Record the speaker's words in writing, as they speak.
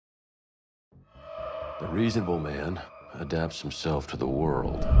The reasonable man adapts himself to the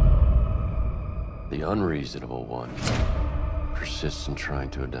world. The unreasonable one persists in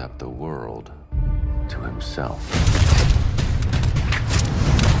trying to adapt the world to himself.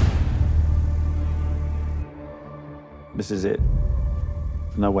 This is it.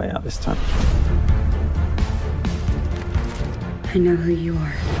 No way out this time. I know who you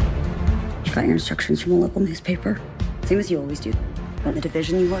are. You got your instructions from a local newspaper. Same as you always do. But the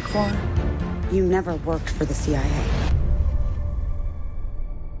division you work for, you never worked for the CIA.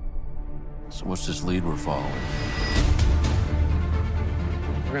 So what's this lead we're following?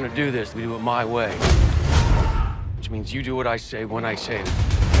 We're gonna do this. We do it my way. Which means you do what I say when I say it.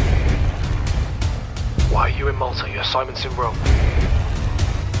 Why are you in Malta? Your assignment's in Rome.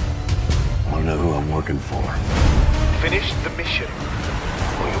 I wanna know who I'm working for. Finish the mission,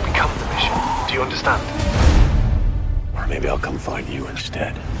 or you'll become the mission. Do you understand? Or maybe I'll come find you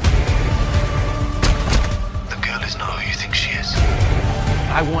instead. The girl is not who you think she is.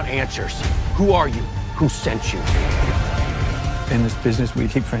 I want answers. Who are you? Who sent you? In this business, we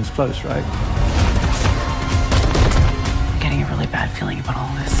keep friends close, right? I'm getting a really bad feeling about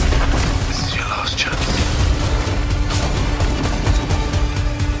all this. This is your last chance.